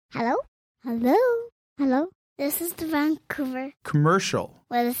Hello? Hello? Hello? This is the Vancouver Commercial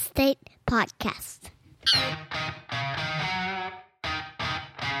Real Estate Podcast.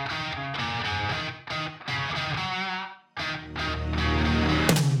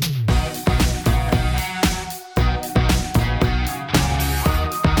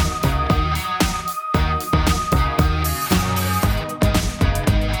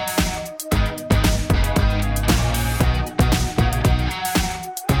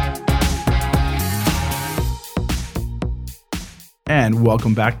 And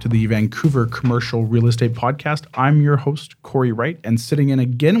welcome back to the Vancouver Commercial Real Estate Podcast. I'm your host, Corey Wright, and sitting in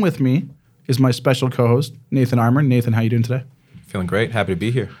again with me is my special co-host, Nathan Armour. Nathan, how you doing today? Feeling great. Happy to be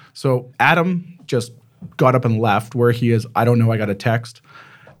here. So Adam just got up and left. Where he is, I don't know. I got a text.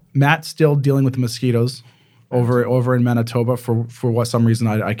 Matt's still dealing with the mosquitoes over in Manitoba for what some reason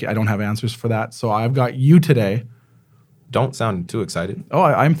I don't have answers for that. So I've got you today. Don't sound too excited. Oh,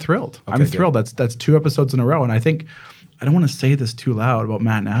 I'm thrilled. Okay, I'm thrilled. good. That's 2 episodes in a row, and I think I don't want to say this too loud about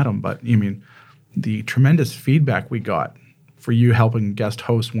Matt and Adam, but the tremendous feedback we got for you helping guest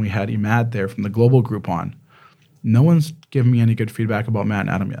host when we had Imad there from the Global Group on. No one's given me any good feedback about Matt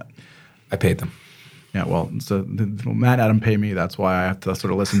and Adam yet. I paid them. Yeah, well, so Matt and Adam pay me. That's why I have to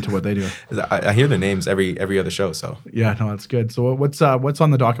sort of listen to what they do. I hear their names every other show. So Yeah, no, that's good. So what's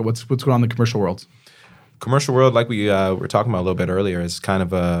on the docket? What's going on in the commercial world? commercial world, like we were talking about a little bit earlier, is kind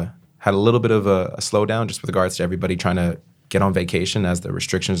of had a little bit of a slowdown just with regards to everybody trying to get on vacation as the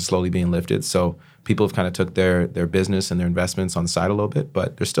restrictions are slowly being lifted. So people have kind of took their business and their investments on the side a little bit,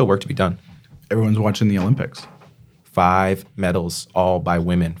 but there's still work to be done. Everyone's watching the Olympics. 5 medals, all by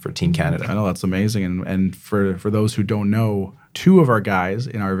women for Team I Canada. know, that's amazing. And for those who don't know, 2 of our guys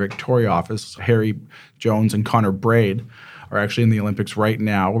in our Victoria office, Harry Jones and Connor Braid, are actually in the Olympics right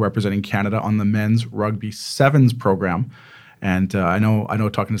now representing Canada on the men's rugby sevens program. And I know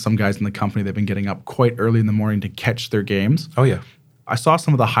talking to some guys in the company, they've been getting up quite early in the morning to catch their games. Oh, yeah. I saw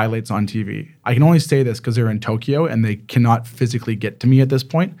some of the highlights on TV. I can only say this because they're in Tokyo and they cannot physically get to me at this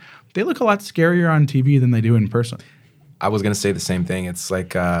point. They look a lot scarier on TV than they do in person. I was going to say the same thing. It's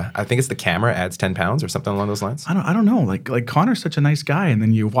like, I think it's the camera adds 10 pounds or something along those lines. I don't know. Like Connor's such a nice guy, and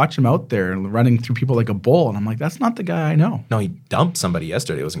then you watch him out there running through people like a bull, and I'm like, that's not the guy I know. No, he dumped somebody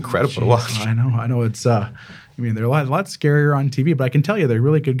yesterday. It was incredible to watch. I know. It's they're a lot scarier on TV, but I can tell you they're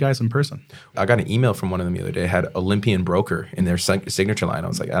really good guys in person. I got an email from one of them the other day. It had Olympian broker in their signature line. I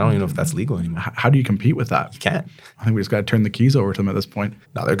was like, I don't even know if that's legal anymore. How do you compete with that? You can't. I think we just got to turn the keys over to them at this point.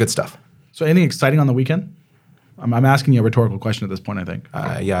 No, they're good stuff. So anything exciting on the weekend? I'm asking you a rhetorical question at this point, I think.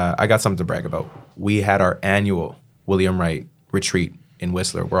 Yeah, I got something to brag about. We had our annual William Wright retreat in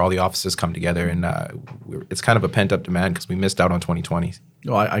Whistler where all the offices come together, and it's kind of a pent-up demand because we missed out on 2020.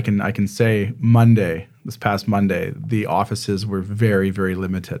 Well, I can say this past Monday, the offices were very, very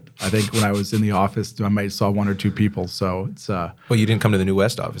limited. I think when I was in the office, I might saw 1 or 2 people. So it's Well, you didn't come to the New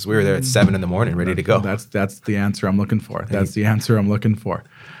West office. We were there at 7 in the morning, ready to go. That's the answer I'm looking for. That's the answer I'm looking for.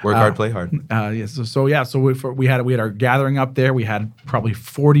 Work hard, play hard. So we had our gathering up there. We had probably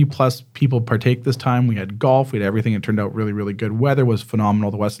 40 plus people partake this time. We had golf. We had everything. It turned out really, really good. Weather was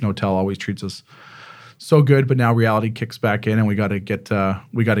phenomenal. The Westin Hotel always treats us so good, but now reality kicks back in, and we got to get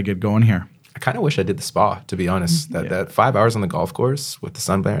going here. I kind of wish I did the spa, to be honest. That 5 hours on the golf course with the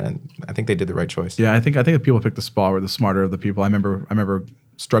sun blaring, and I think they did the right choice. Yeah, I think the people who picked the spa were the smarter of the people. I remember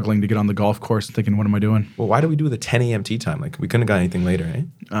struggling to get on the golf course and thinking, what am I doing? Well, why did we do the 10 a.m. tee time? Like, we couldn't have got anything later, eh?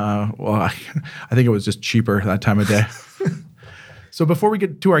 I think it was just cheaper that time of day. So before we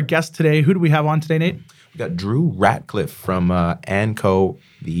get to our guest today, who do we have on today, Nate? We got Drew Ratcliffe from Anco,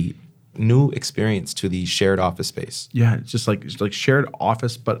 the new experience to the shared office space. Yeah, it's just like shared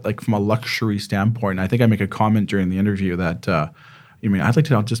office, but like from a luxury standpoint. And I think I make a comment during the interview that, I'd like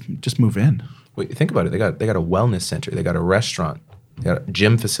to just move in. Wait, think about it. They got a wellness center. They got a restaurant. They got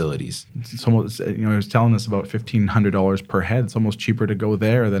gym facilities. It's almost, it was telling us about $1,500 per head. It's almost cheaper to go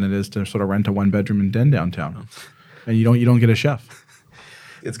there than it is to sort of rent a 1-bedroom and den downtown. And you don't get a chef.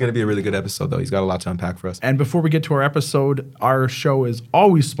 It's going to be a really good episode, though. He's got a lot to unpack for us. And before we get to our episode, our show is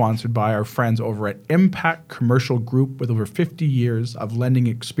always sponsored by our friends over at Impact Commercial Group with over 50 years of lending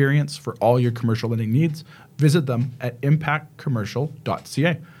experience for all your commercial lending needs. Visit them at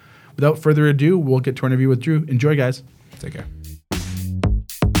impactcommercial.ca. Without further ado, we'll get to our interview with Drew. Enjoy, guys. Take care.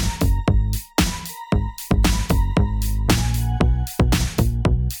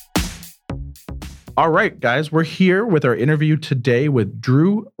 All right, guys, we're here with our interview today with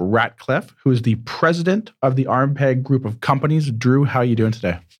Drew Ratcliffe, who is the president of the Armpeg Group of Companies. Drew, how are you doing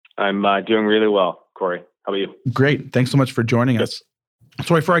today? I'm doing really well, Corey. How about you? Great. Thanks so much for joining us.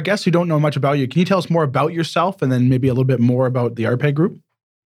 So for our guests who don't know much about you, can you tell us more about yourself and then maybe a little bit more about the Armpeg Group?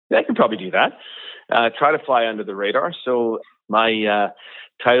 Yeah, I can probably do that. Try to fly under the radar. So my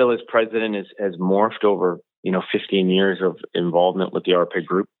title as president has morphed over 15 years of involvement with the RPIG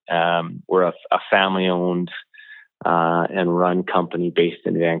Group. We're a family-owned and run company based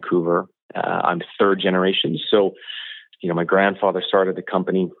in Vancouver. I'm third generation. So, my grandfather started the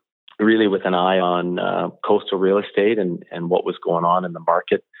company really with an eye on coastal real estate and what was going on in the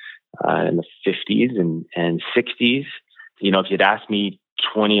market in the 50s and 60s. If you'd asked me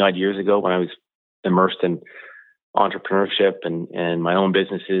 20 odd years ago when I was immersed in entrepreneurship and my own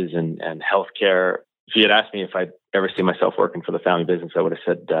businesses and healthcare, if you had asked me if I'd ever see myself working for the family business, I would have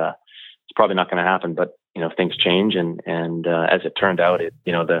said it's probably not going to happen. But things change, and as it turned out,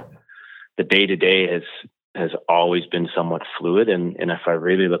 the day to day has always been somewhat fluid. And if I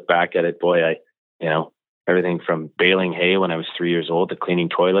really look back at it, boy, everything from baling hay when I was 3 years old to cleaning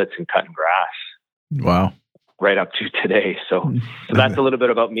toilets and cutting grass. Wow. Right up to today. So that's a little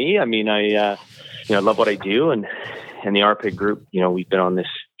bit about me. I mean, I love what I do, and the RPIG Group, we've been on this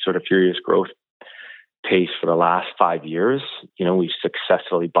sort of furious growth pace for the last 5 years. We've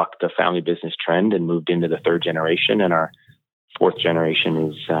successfully bucked the family business trend and moved into the third generation, and our fourth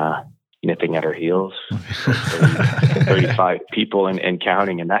generation is nipping at our heels. 35 people and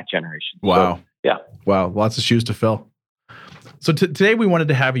counting in that generation. Wow. So, yeah. Wow. Lots of shoes to fill. So today we wanted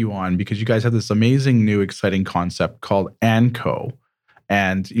to have you on because you guys have this amazing new exciting concept called ANCO.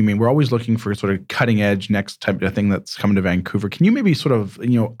 And we're always looking for sort of cutting edge next type of thing that's coming to Vancouver. Can you maybe sort of,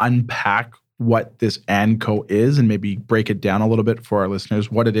 unpack what this ANCO is and maybe break it down a little bit for our listeners,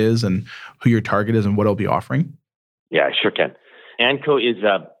 what it is and who your target is and what it'll be offering? Yeah, I sure can. ANCO is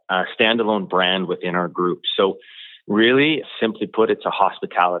a standalone brand within our group. So really, simply put, it's a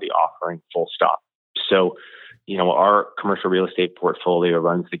hospitality offering, full stop. So, our commercial real estate portfolio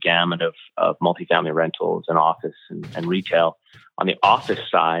runs the gamut of multifamily rentals and office and retail. On the office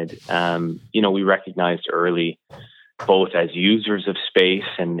side, we recognized early, both as users of space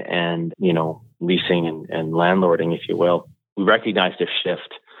and leasing and landlording, if you will, we recognized a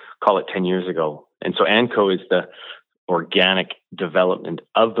shift, call it 10 years ago. And so ANCO is the organic development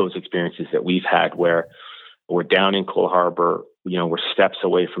of those experiences that we've had, where we're down in Cole Harbour, we're steps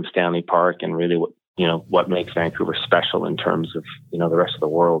away from Stanley Park, and really what makes Vancouver special in terms of, the rest of the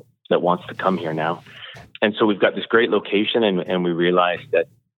world that wants to come here now. And so we've got this great location, and we realized that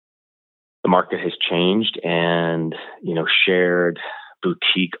the market has changed, and, shared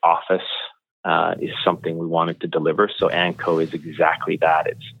boutique office is something we wanted to deliver. So ANCO is exactly that.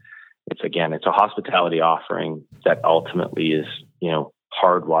 It's a hospitality offering that ultimately is,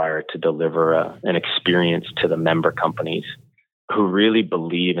 hardwired to deliver an experience to the member companies who really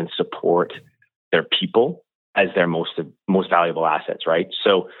believe and support their people as their most valuable assets, right?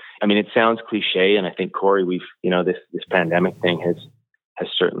 So, it sounds cliche, and I think, Corey, we've, this pandemic thing has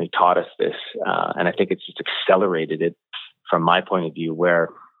certainly taught us this, and I think it's just accelerated it from my point of view, where,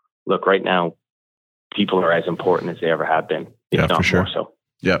 look, right now, people are as important as they ever have been, if not for sure. more so.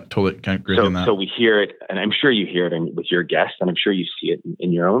 Yeah, totally. Can't agree on that. So we hear it, and I'm sure you hear it with your guests, and I'm sure you see it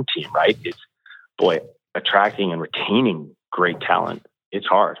in your own team, right? It's, attracting and retaining great talent. It's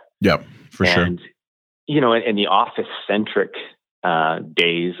hard. Yeah, for sure. And, in the office-centric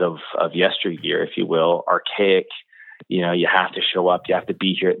days of yesteryear, if you will, archaic, you have to show up, you have to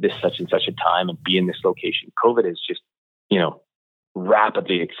be here at this such and such a time and be in this location. COVID has just,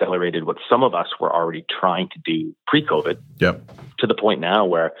 rapidly accelerated what some of us were already trying to do pre-COVID. Yep. To the point now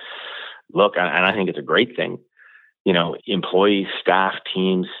where, look, and I think it's a great thing, employees, staff,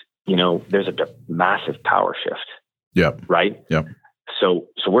 teams, there's a massive power shift. Yep. Right? Yep. So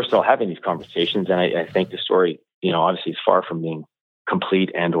we're still having these conversations, and I think the story, obviously is far from being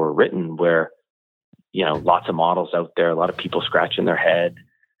complete and or written, where, lots of models out there, a lot of people scratching their head,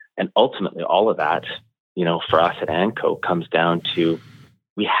 and ultimately all of that, for us at ANCO comes down to,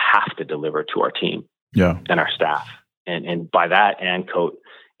 we have to deliver to our team and our staff. And by that, ANCO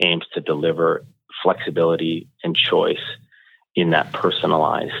aims to deliver flexibility and choice in that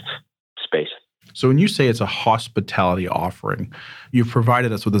personalized space. So when you say it's a hospitality offering, you've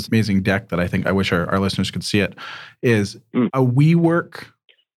provided us with this amazing deck that I wish our listeners could see it, is a WeWork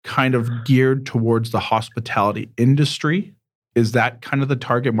kind of geared towards the hospitality industry? Is that kind of the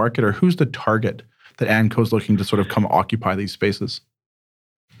target market, or who's the target that ANCO is looking to sort of come occupy these spaces?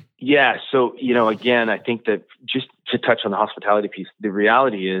 Yeah. So, again, I think that just to touch on the hospitality piece, the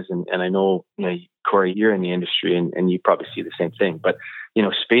reality is, and I know, Corey, you're in the industry and you probably see the same thing, but,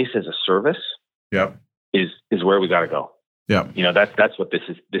 space as a service is where we got to go. Yeah. That's what this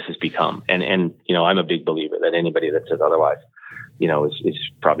has become. And I'm a big believer that anybody that says otherwise,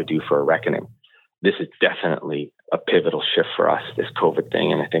 is probably due for a reckoning. this is definitely a pivotal shift for us, this COVID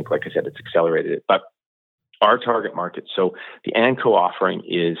thing. And I think, like I said, it's accelerated it. But our target market, so the ANCO offering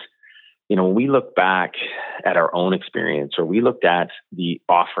is, when we look back at our own experience, or we looked at the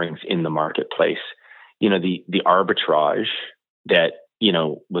offerings in the marketplace, the arbitrage that,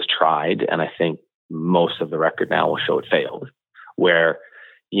 was tried, and I think most of the record now will show it failed, where,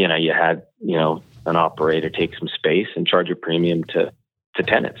 you had, an operator take some space and charge a premium to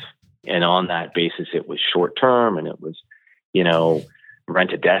tenants. And on that basis, it was short term and it was,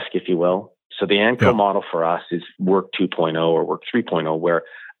 rent a desk, if you will. So the ANCO model for us is Work 2.0 or Work 3.0, where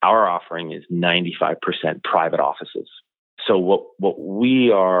our offering is 95% private offices. So what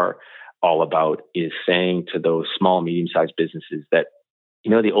we are all about is saying to those small, medium-sized businesses that,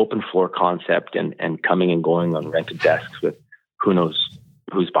 the open floor concept and coming and going on rented desks with who knows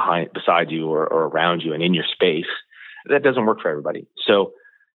who's beside you or around you and in your space, that doesn't work for everybody. So,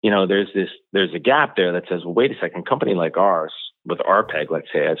 there's a gap there that says, well, wait a second, company like ours with RPEG, let's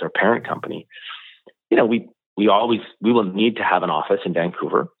say, as our parent company, we will need to have an office in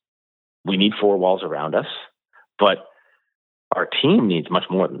Vancouver. We need 4 walls around us, but our team needs much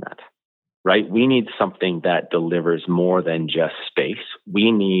more than that, right? We need something that delivers more than just space.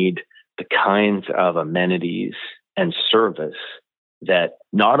 We need the kinds of amenities and service that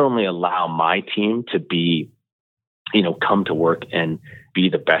not only allow my team to be, come to work and be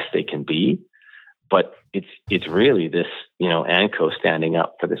the best they can be, but it's really this, ANCO standing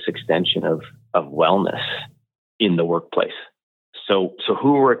up for this extension of wellness in the workplace. So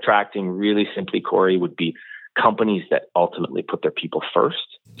who we're attracting, really simply, Corey, would be companies that ultimately put their people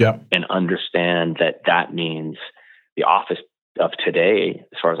first, and understand that means the office of today,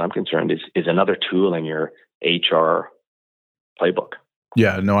 as far as I'm concerned, is another tool in your HR playbook.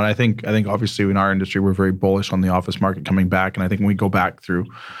 Yeah, no, and I think obviously in our industry we're very bullish on the office market coming back, and I think when we go back through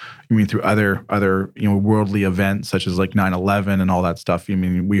other worldly events such as like 9/11 and all that stuff,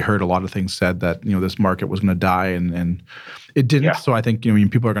 we heard a lot of things said that this market was going to die, and it didn't. Yeah. So I think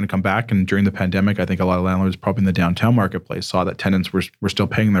people are going to come back, and during the pandemic, I think a lot of landlords probably in the downtown marketplace saw that tenants were still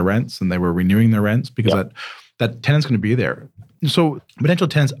paying their rents and they were renewing their rents because that tenant's going to be there. So potential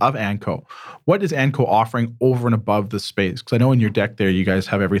tenants of ANCO, what is ANCO offering over and above the space? Because I know in your deck there, you guys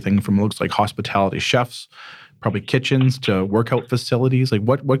have everything from looks like hospitality chefs, probably kitchens to workout facilities. Like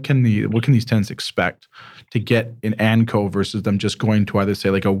what can these tenants expect to get in ANCO versus them just going to either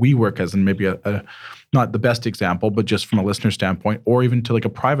say like a WeWork, as in maybe a not the best example, but just from a listener standpoint, or even to like a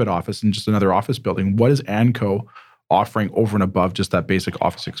private office and just another office building. What is ANCO offering over and above just that basic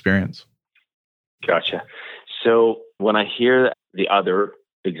office experience? Gotcha. So when I hear the other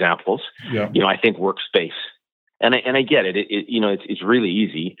examples, I think workspace, and I get it. It's really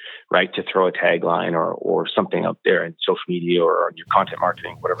easy, right, to throw a tagline or something up there in social media or on your content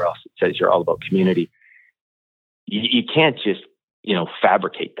marketing, whatever else it says you're all about community. You can't just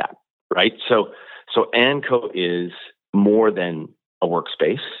fabricate that, right? So ANCO is more than a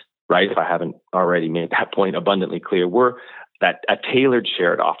workspace, right? If I haven't already made that point abundantly clear, we're a tailored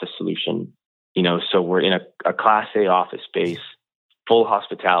shared office solution. So we're in a Class A office space, full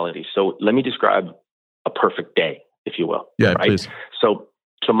hospitality. So let me describe a perfect day, if you will. Yeah, right? Please. So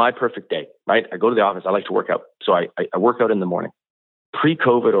my perfect day, right? I go to the office. I like to work out. So I work out in the morning.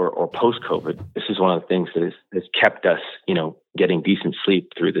 Pre-COVID or post-COVID, this is one of the things that has kept us, getting decent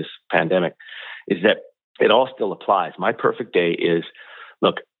sleep through this pandemic, is that it all still applies. My perfect day is,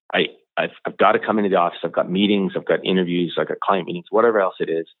 look, I've got to come into the office. I've got meetings. I've got interviews. I've got client meetings, whatever else it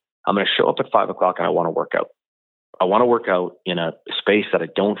is. I'm going to show up at 5:00 and I want to work out. I want to work out in a space that I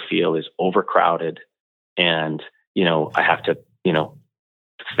don't feel is overcrowded and, I have to,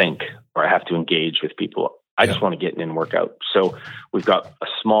 think or I have to engage with people. I just want to get in and work out. So we've got a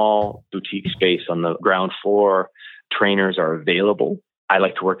small boutique space on the ground floor. Trainers are available. I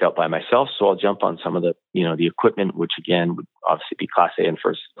like to work out by myself. So I'll jump on some of the, the equipment, which again would obviously be Class A and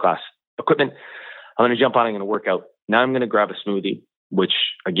first class equipment. I'm going to jump on, I'm going to work out. Now I'm going to grab a smoothie, which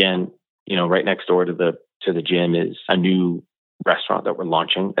again, right next door to the gym is a new restaurant that we're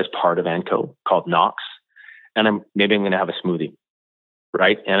launching as part of ANCO called Knox. And I'm going to have a smoothie,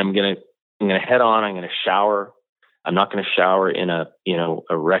 right? And I'm going to head on, I'm going to shower. I'm not going to shower in a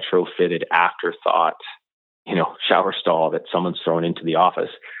retrofitted afterthought, shower stall that someone's thrown into the office.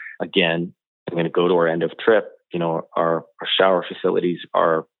 Again, I'm going to go to our end of trip. Our shower facilities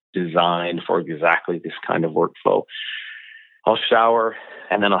are designed for exactly this kind of workflow. I'll shower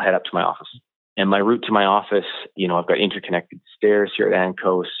and then I'll head up to my office. And my route to my office, I've got interconnected stairs here at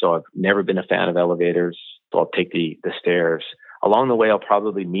ANCO, so I've never been a fan of elevators. So I'll take the stairs. Along the way, I'll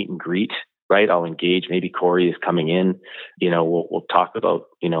probably meet and greet, right? I'll engage. Maybe Corey is coming in. We'll talk about,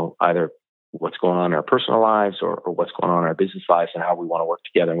 either what's going on in our personal lives or what's going on in our business lives and how we want to work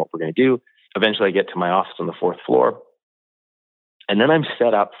together and what we're going to do. Eventually I get to my office on the 4th floor. And then I'm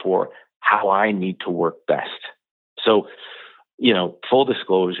set up for how I need to work best. So, full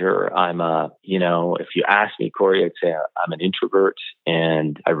disclosure, if you ask me, Corey, I'd say I'm an introvert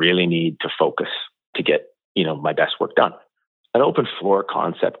and I really need to focus to get, my best work done. An open floor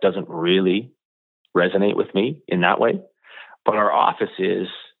concept doesn't really resonate with me in that way, but our office is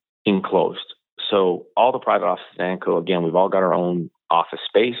enclosed. So all the private offices at ANCO, again, we've all got our own office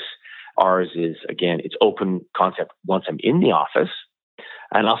space. Ours is, again, it's open concept once I'm in the office,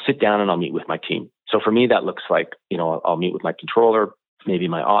 and I'll sit down and I'll meet with my team. So for me, that looks like, I'll meet with my controller, maybe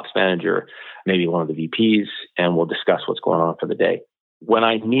my ops manager, maybe one of the VPs, and we'll discuss what's going on for the day. When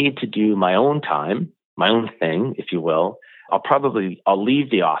I need to do my own time, my own thing, if you will, I'll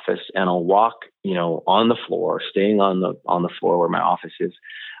leave the office and I'll walk, on the floor, staying on the floor where my office is.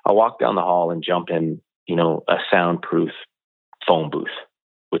 I'll walk down the hall and jump in, a soundproof phone booth,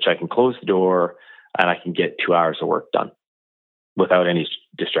 which I can close the door and I can get 2 hours of work done without any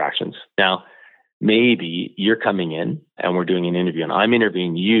distractions. Now, maybe you're coming in and we're doing an interview and I'm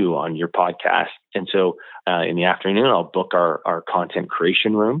interviewing you on your podcast. And so in the afternoon, I'll book our content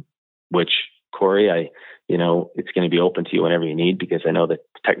creation room, which, Corey, it's going to be open to you whenever you need, because I know that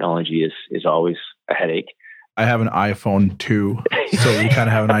technology is always a headache. I have an iPhone too, so you kind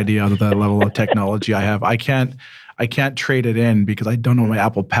of have an idea of the level of technology I have. I can't trade it in because I don't know what my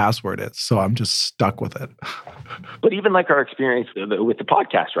Apple password is, so I'm just stuck with it. But even like our experience with the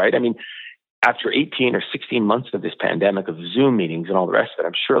podcast, right? I mean, after 18 or 16 months of this pandemic of Zoom meetings and all the rest of it,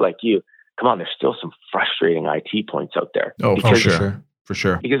 I'm sure like you, come on, there's still some frustrating IT points out there. Oh, for sure.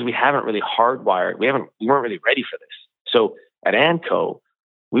 Because we haven't really hardwired, we weren't really ready for this. So at ANCO,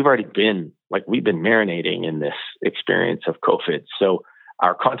 we've been marinating in this experience of COVID. So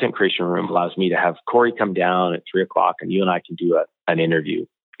our content creation room allows me to have Corey come down at 3:00 and you and I can do an interview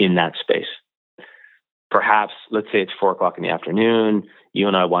in that space. Perhaps, let's say it's 4:00 in the afternoon, you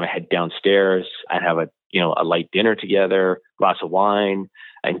and I want to head downstairs and have a light dinner together, glass of wine,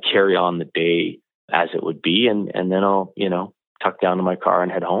 and carry on the day as it would be. And then I'll, tuck down to my car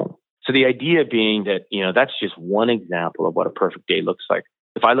and head home. So the idea being that, that's just one example of what a perfect day looks like.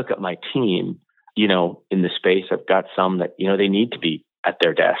 If I look at my team, in the space, I've got some that, they need to be at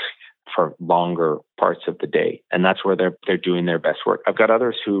their desk for longer parts of the day. And that's where they're doing their best work. I've got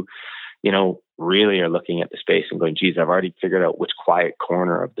others who, really are looking at the space and going, geez, I've already figured out which quiet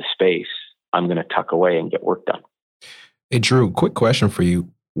corner of the space I'm going to tuck away and get work done. Hey, Drew, quick question for you.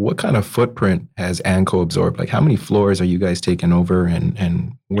 What kind of footprint has ANCO absorbed? Like, how many floors are you guys taking over,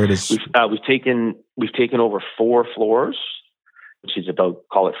 and where does we've taken over 4 floors, which is about,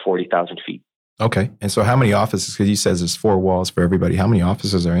 call it 40,000 feet. Okay, and so how many offices? Because you says there's 4 walls for everybody. How many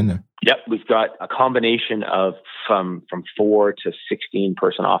offices are in there? Yep, we've got a combination of from 4 to 16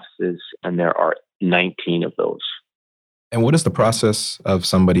 person offices, and there are 19 of those. And what is the process of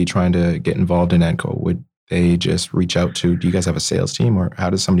somebody trying to get involved in ANCO? Would they just reach out to, do you guys have a sales team, or how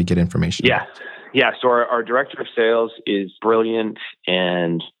does somebody get information? Yeah. So our director of sales is brilliant,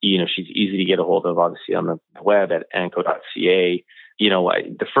 and, she's easy to get a hold of, obviously, on the web at anco.ca.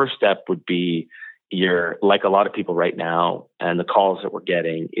 The first step would be you're like a lot of people right now, and the calls that we're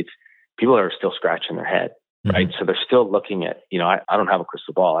getting, it's people that are still scratching their head, right? Mm-hmm. So they're still looking at, I don't have a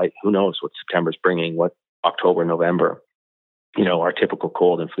crystal ball. Who knows what September's bringing, what October, November, our typical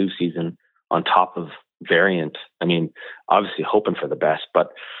cold and flu season on top of variant. I mean, obviously hoping for the best,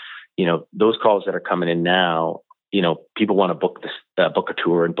 but those calls that are coming in now, people want to book a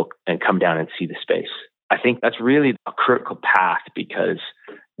tour and come down and see the space. I think that's really a critical path, because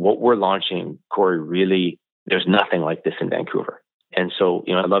what we're launching, Corey, really, there's nothing like this in Vancouver. And so,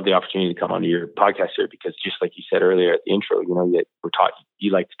 I love the opportunity to come onto your podcast here, because just like you said earlier at the intro,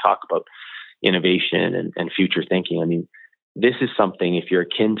 you like to talk about innovation and future thinking. I mean, this is something, if you're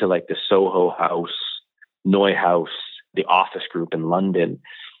akin to like the Soho House, Neuhaus, the Office Group in London,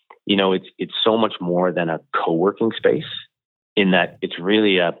 it's so much more than a co-working space, in that it's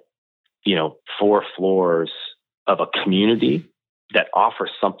really 4 floors of a community that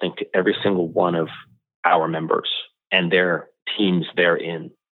offers something to every single one of our members and their teams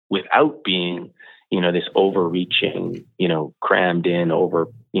therein, without being, this overreaching, crammed in,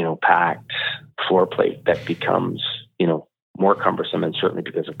 packed floor plate that becomes, more cumbersome, and certainly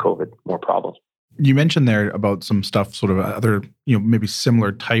because of COVID, more problems. You mentioned there about some stuff, sort of other, maybe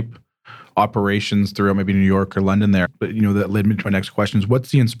similar type operations throughout maybe New York or London there. But, that led me to my next question is,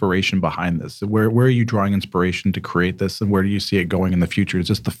 what's the inspiration behind this? Where are you drawing inspiration to create this, and where do you see it going in the future? Is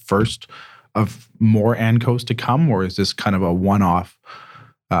this the first of more ANCOs to come, or is this kind of a one-off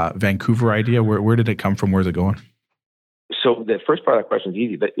Vancouver idea? Where did it come from? Where's it going? So the first part of that question is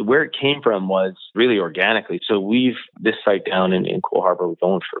easy, but where it came from was really organically. So this site down in Cole Harbour, we've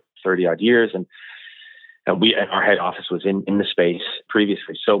owned for 30 odd years, and our head office was in the space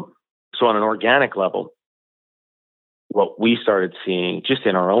previously. So on an organic level, what we started seeing just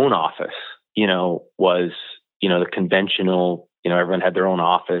in our own office, was, the conventional, everyone had their own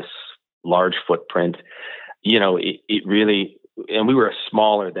office, large footprint, it really, and we were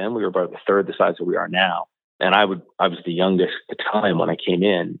smaller then. We were about a third the size that we are now. And I was the youngest at the time when I came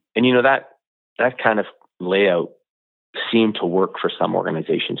in. And, that kind of layout seemed to work for some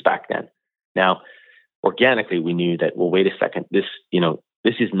organizations back then. Now, organically, we knew that, well, wait a second, this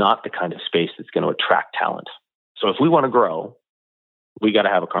is not the kind of space that's going to attract talent. So if we want to grow, we got to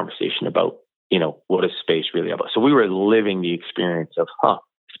have a conversation about, what is space really about? So we were living the experience of,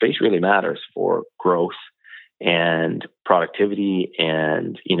 space really matters for growth and productivity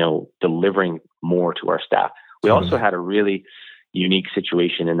and, delivering more to our staff. We also had a really unique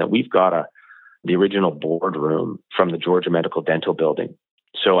situation in that we've got the original boardroom from the Georgia Medical Dental Building.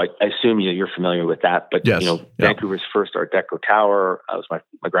 So I assume you're familiar with that, but yes. Vancouver's first Art Deco tower was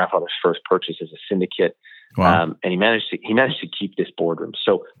my grandfather's first purchase as a syndicate. Wow. And he managed to keep this boardroom.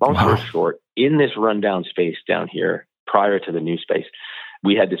 So long story short, in this rundown space down here, prior to the new space,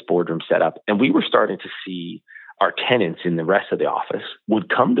 we had this boardroom set up, and we were starting to see our tenants in the rest of the office would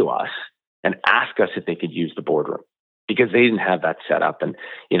come to us and ask us if they could use the boardroom because they didn't have that set up. And,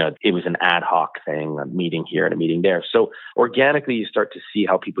 it was an ad hoc thing, a meeting here and a meeting there. So organically, you start to see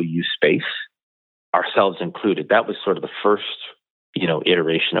how people use space, ourselves included. That was sort of the first,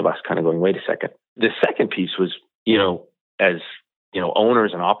 iteration of us kind of going, wait a second. The second piece was, as,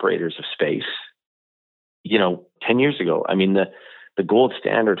 owners and operators of space, 10 years ago, I mean, the gold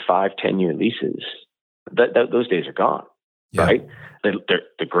standard 5-10 year leases, those days are gone, right? They're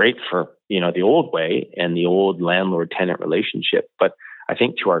great for, the old way and the old landlord-tenant relationship. But I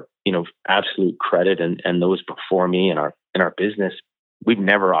think to our, absolute credit and those before me in our business, we've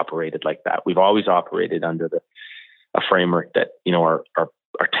never operated like that. We've always operated under a framework that,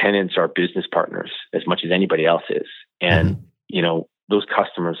 our tenants are business partners as much as anybody else is. And, those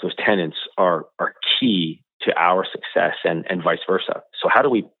customers, those tenants are key to our success and vice versa. So how do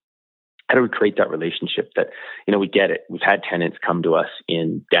we create that relationship that, we get it. We've had tenants come to us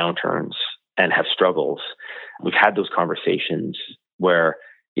in downturns and have struggles. We've had those conversations where,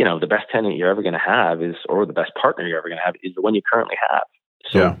 the best tenant you're ever going to have or the best partner you're ever going to have is the one you currently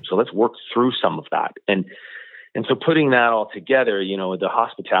have. So let's work through some of that. And so putting that all together, the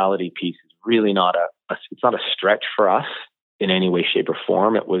hospitality piece is really it's not a stretch for us in any way, shape, or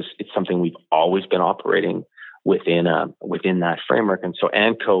form. It's something we've always been operating within that framework. And so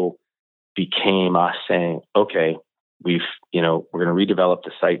Anco became us saying, okay, we're going to redevelop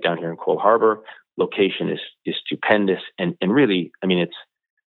the site down here in Cole Harbour. Location is stupendous. And really, I mean,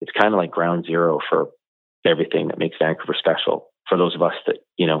 it's kind of like ground zero for everything that makes Vancouver special for those of us that,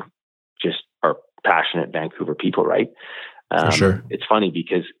 just are passionate Vancouver people, right? For sure. It's funny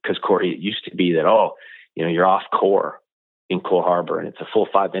because Corey, it used to be that, you're off core in Cole Harbour and it's a full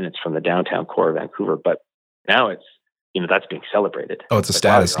 5 minutes from the downtown core of Vancouver. But now it's, that's being celebrated. Oh, it's a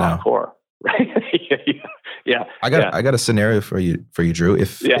status now. Core, right? Yeah. I got a scenario for you, Drew.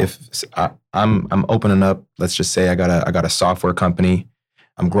 If I'm opening up, let's just say I got a software company.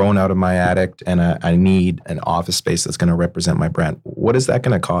 I'm growing out of my attic and I need an office space that's going to represent my brand. What is that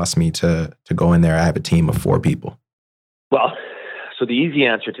going to cost me to go in there? I have a team of 4 people. Well, so the easy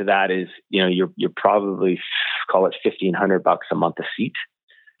answer to that is, you're probably call it $1,500 a month a seat.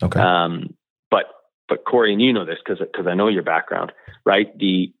 Okay. But Corey, and you know this because I know your background, right?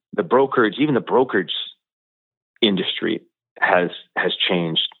 The brokerage, even the brokerage industry has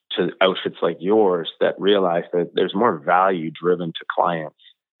changed to outfits like yours that realize that there's more value driven to clients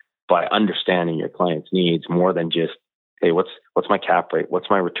by understanding your client's needs more than just, hey, what's my cap rate? What's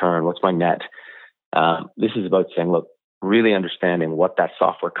my return? What's my net? This is about saying, look, really understanding what that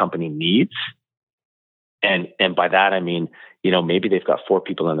software company needs. And by that, I mean, maybe they've got 4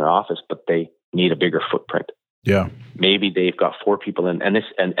 people in their office, but they need a bigger footprint. Yeah. Maybe they've got 4 people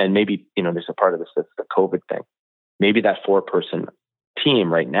and maybe, there's a part of this that's the COVID thing. Maybe that 4-person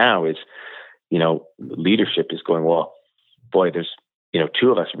team right now is, leadership is going, well, boy, there's,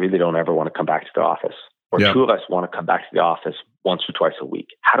 2 of us really don't ever want to come back to the office, or 2 of us want to come back to the office once or twice a week.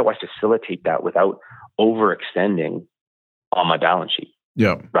 How do I facilitate that without overextending on my balance sheet?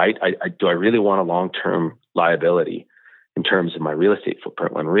 Yeah. Right. Do I really want a long-term liability in terms of my real estate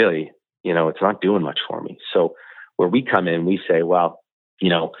footprint when really, it's not doing much for me? So where we come in, we say, well,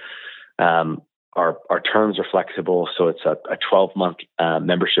 our terms are flexible, so it's a 12-month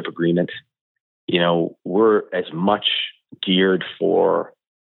membership agreement. We're as much geared for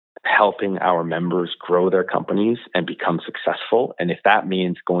helping our members grow their companies and become successful. And if that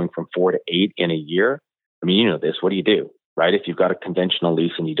means going from 4 to 8 in a year, I mean, you know this, what do you do, right? If you've got a conventional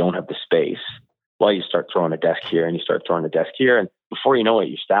lease and you don't have the space, well, you start throwing a desk here and you start throwing a desk here. And before you know it,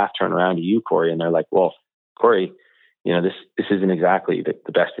 your staff turn around to you, Corey, and they're like, well, Corey, this isn't exactly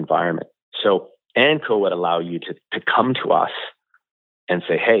the best environment. So Anco would allow you to come to us and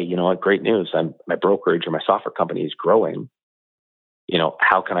say, hey, you know what, great news. My brokerage or my software company is growing.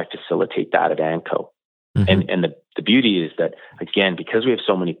 How can I facilitate that at Anco? Mm-hmm. And the beauty is that, again, because we have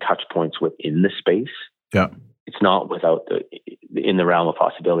so many touch points within the space, it's not without in the realm of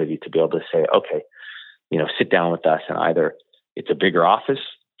possibility to be able to say, okay, sit down with us, and either it's a bigger office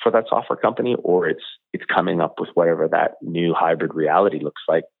for that software company, or it's coming up with whatever that new hybrid reality looks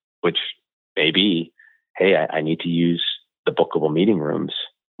like, which may be, hey, I need to use the bookable meeting rooms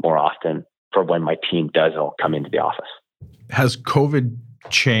more often for when my team does all come into the office. Has COVID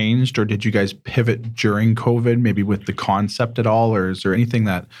changed, or did you guys pivot during COVID, maybe with the concept at all, or is there anything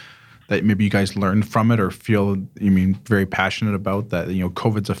that maybe you guys learned from it or feel, very passionate about that,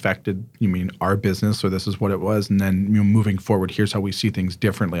 COVID's affected, our business, or this is what it was, and then, moving forward, here's how we see things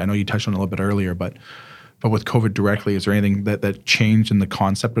differently? I know you touched on it a little bit earlier, but with COVID directly, is there anything that changed in the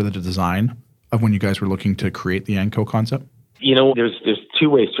concept or the design of when you guys were looking to create the Anco concept? There's two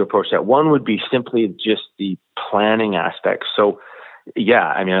ways to approach that. One would be simply just the planning aspect. So,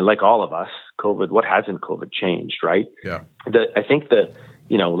 like all of us, COVID, what hasn't COVID changed, right? Yeah. I think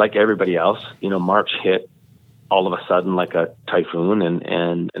like everybody else, March hit all of a sudden like a typhoon,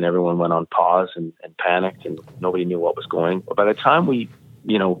 and everyone went on pause and panicked, and nobody knew what was going. But by the time we,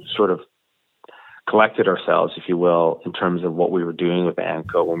 sort of collected ourselves, if you will, in terms of what we were doing with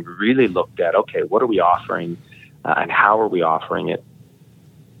Anco, when we really looked at, okay, what are we offering and how are we offering it?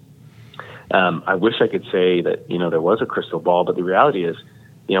 I wish I could say that, there was a crystal ball, but the reality is,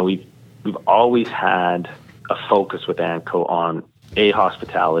 we've always had a focus with Anco on A,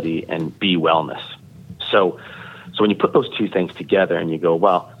 hospitality, and B, wellness. So when you put those two things together and you go,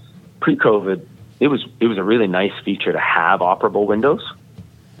 well, pre-COVID, it was a really nice feature to have operable windows,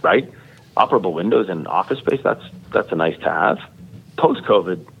 right? Operable windows in office space, that's a nice to have.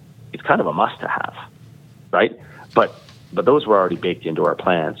 Post-COVID, it's kind of a must to have, right? But those were already baked into our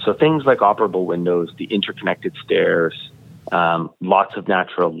plans. So things like operable windows, the interconnected stairs, lots of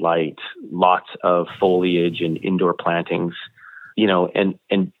natural light, lots of foliage and indoor plantings, and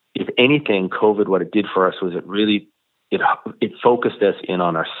if anything, COVID, what it did for us was it focused us in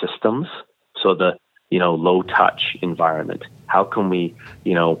on our systems. So the, low touch environment. How can we,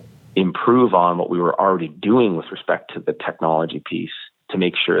 improve on what we were already doing with respect to the technology piece to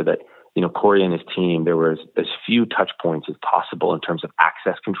make sure that, Corey and his team, there was as few touch points as possible in terms of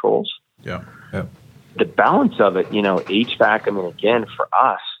access controls. Yeah. The balance of it, HVAC, again, for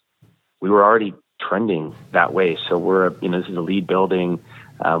us, we were already trending that way. So we're, this is a LEED building.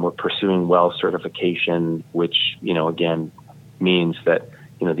 We're pursuing WELL certification, which, again, means that,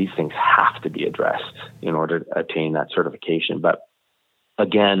 these things have to be addressed in order to attain that certification. But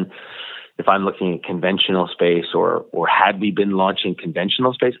again, if I'm looking at conventional space or had we been launching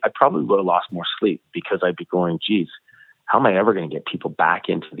conventional space, I probably would have lost more sleep because I'd be going, geez, how am I ever going to get people back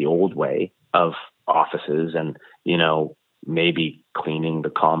into the old way of offices and, maybe cleaning the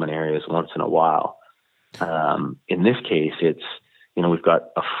common areas once in a while. In this case, it's, we've got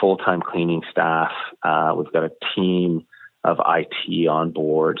a full-time cleaning staff. We've got a team of IT on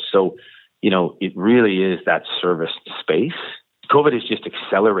board. So, it really is that service space. COVID has just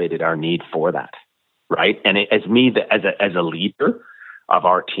accelerated our need for that, right? And as a leader of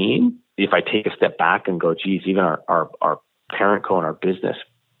our team, if I take a step back and go, geez, even our parent co and our business,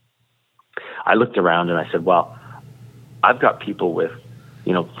 I looked around and I said, well, I've got people with,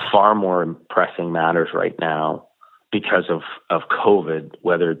 far more pressing matters right now because of COVID,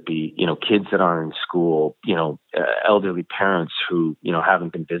 whether it be, kids that aren't in school, elderly parents who,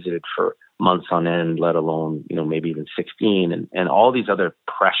 haven't been visited for months on end, let alone, maybe even 16 and all these other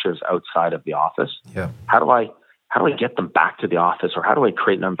pressures outside of the office. Yeah. How do I get them back to the office, or how do I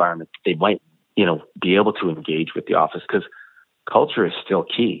create an environment that they might, be able to engage with the office? Because culture is still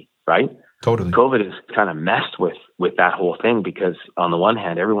key, right? Totally. COVID has kind of messed with that whole thing because on the one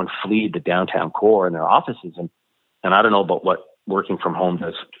hand, everyone fled the downtown core in their offices. And I don't know about what working from home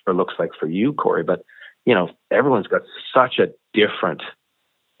does or looks like for you, Corey, but, everyone's got such a different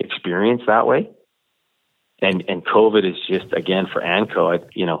experience that way. And COVID is just, again, for Anco,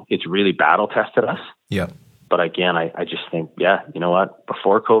 it's really battle tested us. Yeah. But again, I just think, you know what?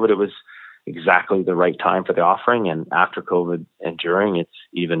 Before COVID, it was, exactly the right time for the offering. And after COVID and during, it's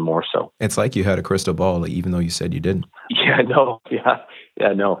even more so. It's like you had a crystal ball, like, even though you said you didn't. No.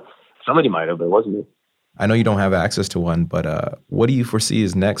 Somebody might have, but it wasn't me. I know you don't have access to one, but what do you foresee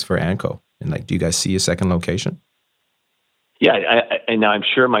is next for Anco? And like, do you guys see a second location? Yeah, and I'm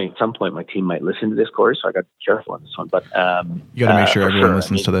sure at some point my team might listen to this, Corey, so I got to be careful on this one. But you got to make sure everyone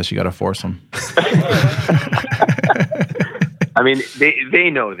listens to this. You got to force them. I mean, they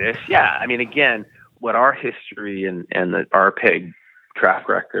know this. Yeah, I mean, again, what our history and our PEG track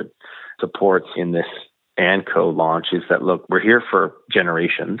record supports in this Anco launch is that, look, we're here for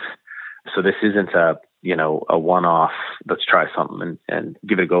generations. So this isn't a one-off, let's try something and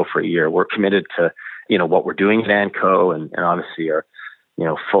give it a go for a year. We're committed to, what we're doing at Anco and obviously are,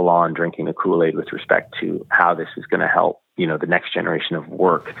 full on drinking the Kool-Aid with respect to how this is going to help, the next generation of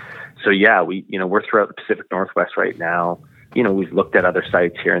work. So yeah, we're throughout the Pacific Northwest right now. We've looked at other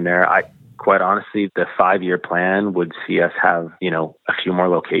sites here and there. Quite honestly, the 5-year plan would see us have, a few more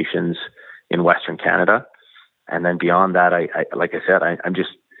locations in Western Canada. And then beyond that, like I said, I'm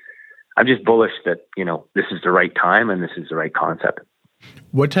just bullish that, this is the right time and this is the right concept.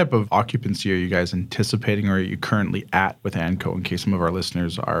 What type of occupancy are you guys anticipating, or are you currently at with Anco, in case some of our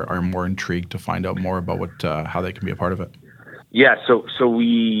listeners are more intrigued to find out more about how they can be a part of it? Yeah, so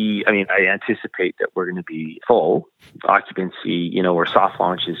I anticipate that we're going to be full occupancy. Our soft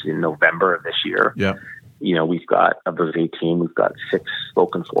launch is in November of this year. Yeah. We've got, of those 18, we've got 6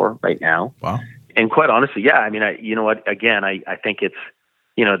 spoken for right now. Wow. And quite honestly, yeah, I mean, I think it's,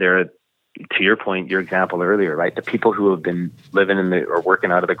 there, to your point, your example earlier, right? The people who have been living or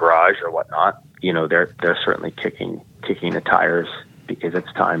working out of the garage or whatnot, they're certainly kicking the tires because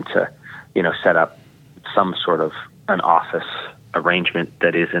it's time to, set up some sort of an office arrangement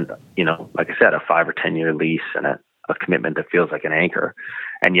that isn't, like I said, a 5 or 10 year lease and a commitment that feels like an anchor.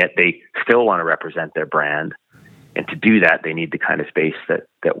 And yet they still want to represent their brand. And to do that, they need the kind of space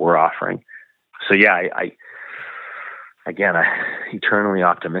that we're offering. So yeah, I'm eternally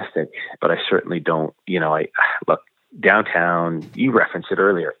optimistic, but I certainly don't, look, downtown, you referenced it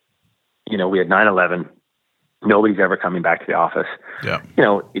earlier, we had 9/11, nobody's ever coming back to the office. Yeah.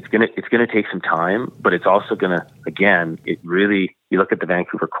 It's going to take some time, but it's also going to, again, you look at the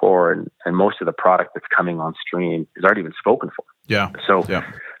Vancouver core and most of the product that's coming on stream has already been spoken for. Yeah. So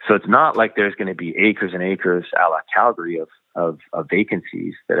it's not like there's going to be acres and acres a la Calgary of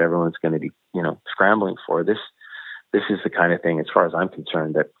vacancies that everyone's going to be, scrambling for. This is the kind of thing, as far as I'm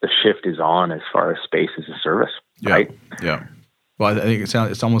concerned, that the shift is on as far as space as a service, right? Yeah. Well, I think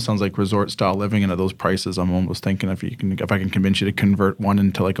it almost sounds like resort style living, and at those prices, I'm almost thinking if I can convince you to convert one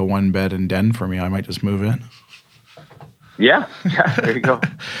into like a 1-bed and den for me, I might just move in. Yeah, there you go.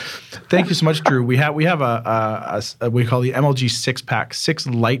 Thank you so much, Drew. We have a we call the MLG 6-pack, 6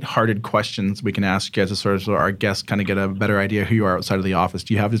 lighthearted questions we can ask you as a sort of so our guests kind of get a better idea who you are outside of the office.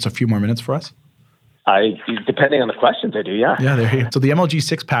 Do you have just a few more minutes for us? Depending on the questions, I do, yeah. Yeah, there you go. So the MLG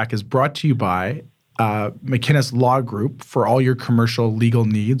 6-pack is brought to you by McInnes Law Group. For all your commercial legal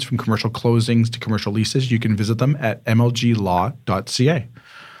needs, from commercial closings to commercial leases, you can visit them at mlglaw.ca.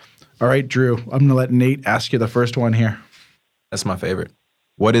 All right, Drew, I'm going to let Nate ask you the first one here. That's my favorite.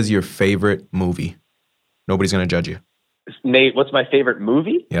 What is your favorite movie? Nobody's going to judge you. Nate, what's my favorite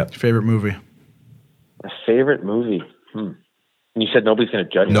movie? Yep. Favorite movie? My favorite movie? And you said nobody's going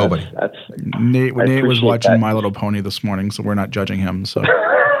to judge you. Nobody. Nate was watching My Little Pony this morning, so we're not judging him. So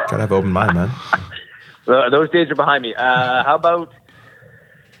gotta have open mind, man. Those days are behind me. How about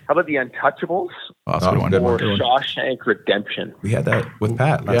The Untouchables? Oh, that's a good one. Or Shawshank Redemption? We had that with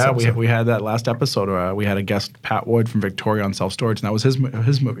Pat. We had that last episode. We had a guest, Pat Wood from Victoria on Self-Storage, and that was his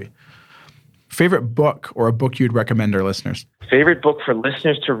movie. Favorite book or a book you'd recommend our listeners? Favorite book for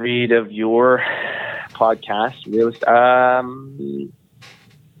listeners to read of your podcast? There's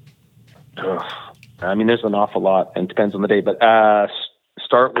an awful lot, and it depends on the day, but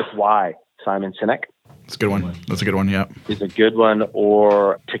Start With Why, Simon Sinek. That's a good one. That's a good one, yeah. Is a good one,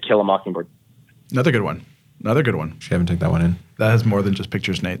 or To Kill a Mockingbird. Another good one. She haven't taken that one in. That has more than just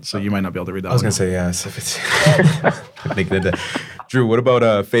pictures, Nate, so you might not be able to read that one. I was going to say, yes. If it's making it Drew, what about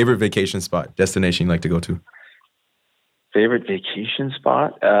a favorite vacation spot, destination you like to go to? Favorite vacation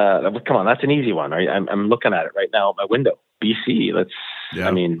spot? Come on, that's an easy one. Right? I'm looking at it right now at my window. BC. But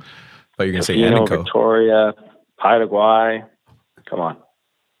you're going to say Anco, Victoria, Haida. Come on.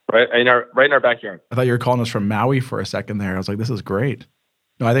 Right in our backyard. I thought you were calling us from Maui for a second there. I was like, this is great.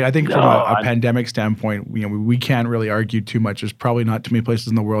 No, I think from a pandemic standpoint, we can't really argue too much. There's probably not too many places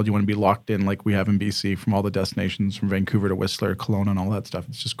in the world you want to be locked in like we have in BC, from all the destinations from Vancouver to Whistler, Kelowna, and all that stuff.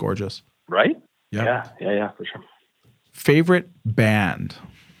 It's just gorgeous. Right? Yeah, for sure. Favorite band?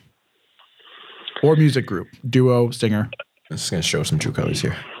 Or music group, duo, singer. I'm just going to show some true colors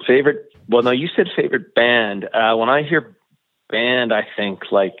here. Favorite? Well, no, you said favorite band. When I hear band, I think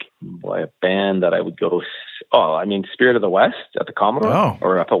a band that I would go. Spirit of the West at the Commodore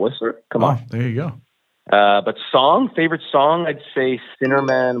or up at Whistler. Come on, there you go. But favorite song, I'd say "Sinner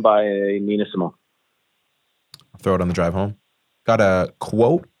Man" by Nina Simone. I'll throw it on the drive home. Got a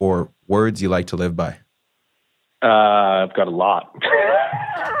quote or words you like to live by? I've got a lot.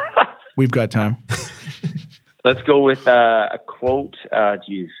 We've got time. Let's go with a quote.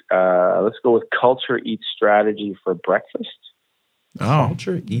 Let's go with "Culture eats strategy for breakfast." Oh,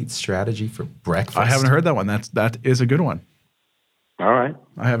 Culture eats strategy for breakfast. I haven't heard that one. That is a good one. All right,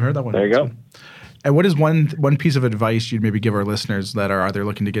 I haven't heard that one. There you go. And what is one piece of advice you'd maybe give our listeners that are either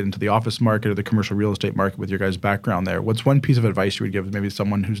looking to get into the office market or the commercial real estate market with your guys' background there? What's one piece of advice you would give maybe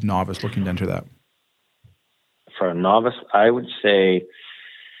someone who's novice looking to enter that? For a novice, I would say,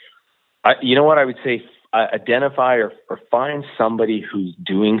 identify or find somebody who's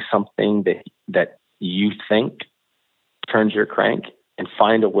doing something that you think turns your crank, and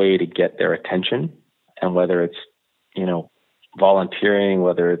find a way to get their attention. And whether it's, volunteering,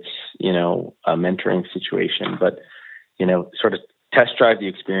 whether it's, a mentoring situation, but, sort of test drive the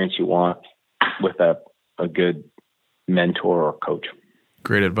experience you want with a good mentor or coach.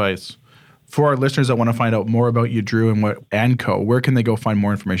 Great advice. For our listeners that want to find out more about you, Drew, and what ANCO, where can they go find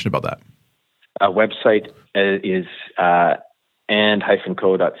more information about that? Website is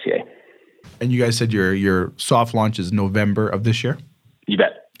and-co.ca. And you guys said your soft launch is November of this year? You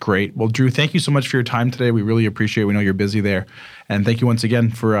bet. Great. Well, Drew, thank you so much for your time today. We really appreciate it. We know you're busy there. And thank you once again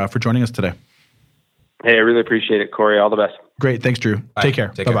for joining us today. Hey, I really appreciate it, Corey. All the best. Great. Thanks, Drew. Bye. Take care.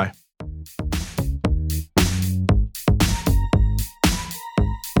 Take care. Bye-bye.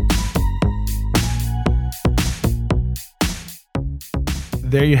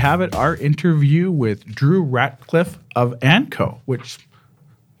 There you have it, our interview with Drew Ratcliffe of ANCO, which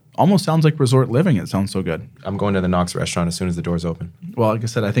almost sounds like resort living. It sounds so good. I'm going to the Knox restaurant as soon as the doors open. Well, like I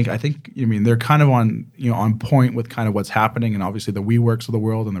said, I think they're kind of on point with kind of what's happening, and obviously the WeWorks of the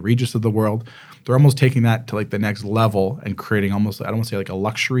world and the Regis of the world. They're almost taking that to like the next level and creating almost, I don't want to say like a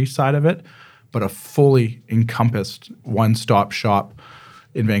luxury side of it, but a fully encompassed one-stop shop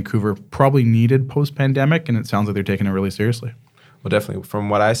in Vancouver, probably needed post-pandemic, and it sounds like they're taking it really seriously. Well, definitely. From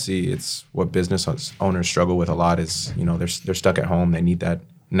what I see, it's what business owners struggle with a lot is, they're stuck at home. They need that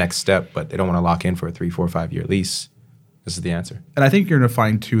next step, but they don't want to lock in for a 3, 4, 5 year lease. This is the answer. And I think you're going to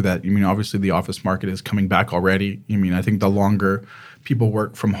find too that, obviously the office market is coming back already. I think the longer people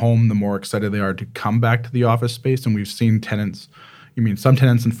work from home, the more excited they are to come back to the office space. And we've seen tenants, some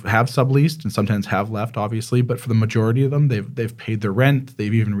tenants have subleased and some tenants have left, obviously, but for the majority of them, they've paid their rent.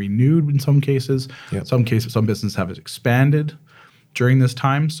 They've even renewed in some cases. Yep. Some businesses have expanded during this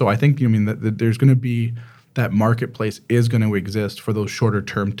time. So I think, that there's going to be that marketplace is going to exist for those shorter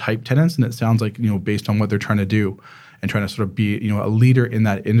term type tenants. And it sounds like, based on what they're trying to do and trying to sort of be, a leader in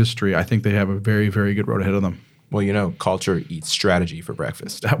that industry, I think they have a very, very good road ahead of them. Well, culture eats strategy for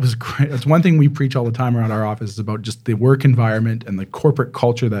breakfast. That was great. That's one thing we preach all the time around our office is about just the work environment and the corporate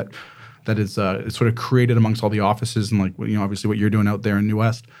culture that is sort of created amongst all the offices and like, obviously what you're doing out there in New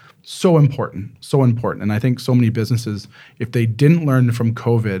West. So important. And I think so many businesses, if they didn't learn from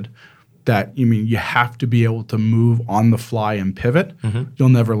COVID that you have to be able to move on the fly and pivot, you'll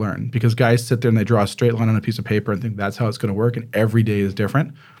never learn, because guys sit there and they draw a straight line on a piece of paper and think that's how it's going to work, and every day is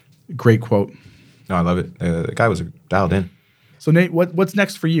different. Great quote. No, I love it. The guy was dialed in. So Nate, what's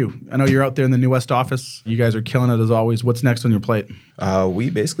next for you? I know you're out there in the New West office. You guys are killing it as always. What's next on your plate?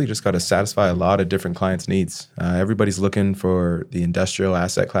 We basically just got to satisfy a lot of different clients' needs. Everybody's looking for the industrial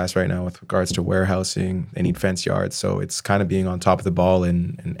asset class right now with regards to warehousing. They need fence yards. So it's kind of being on top of the ball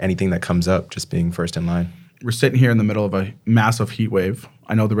and anything that comes up, just being first in line. We're sitting here in the middle of a massive heat wave.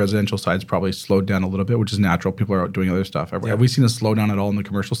 I know the residential side's probably slowed down a little bit, which is natural. People are out doing other stuff. Have we seen a slowdown at all on the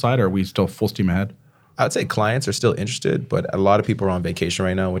commercial side, or are we still full steam ahead? I would say clients are still interested, but a lot of people are on vacation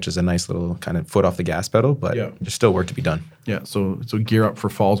right now, which is a nice little kind of foot off the gas pedal, but there's still work to be done. Yeah, so gear up for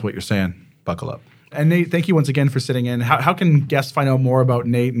fall is what you're saying. Buckle up. And Nate, thank you once again for sitting in. How can guests find out more about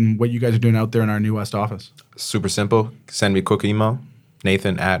Nate and what you guys are doing out there in our New West office? Super simple. Send me a quick email,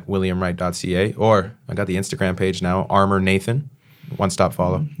 nathan@williamwright.ca, or I got the Instagram page now, Armor Nathan. One-stop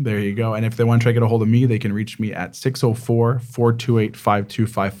follow. There you go. And if they want to try to get a hold of me, they can reach me at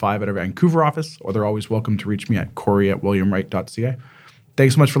 604-428-5255 at our Vancouver office, or they're always welcome to reach me at corey@williamwright.ca.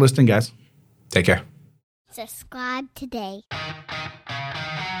 Thanks so much for listening, guys. Take care. Subscribe today.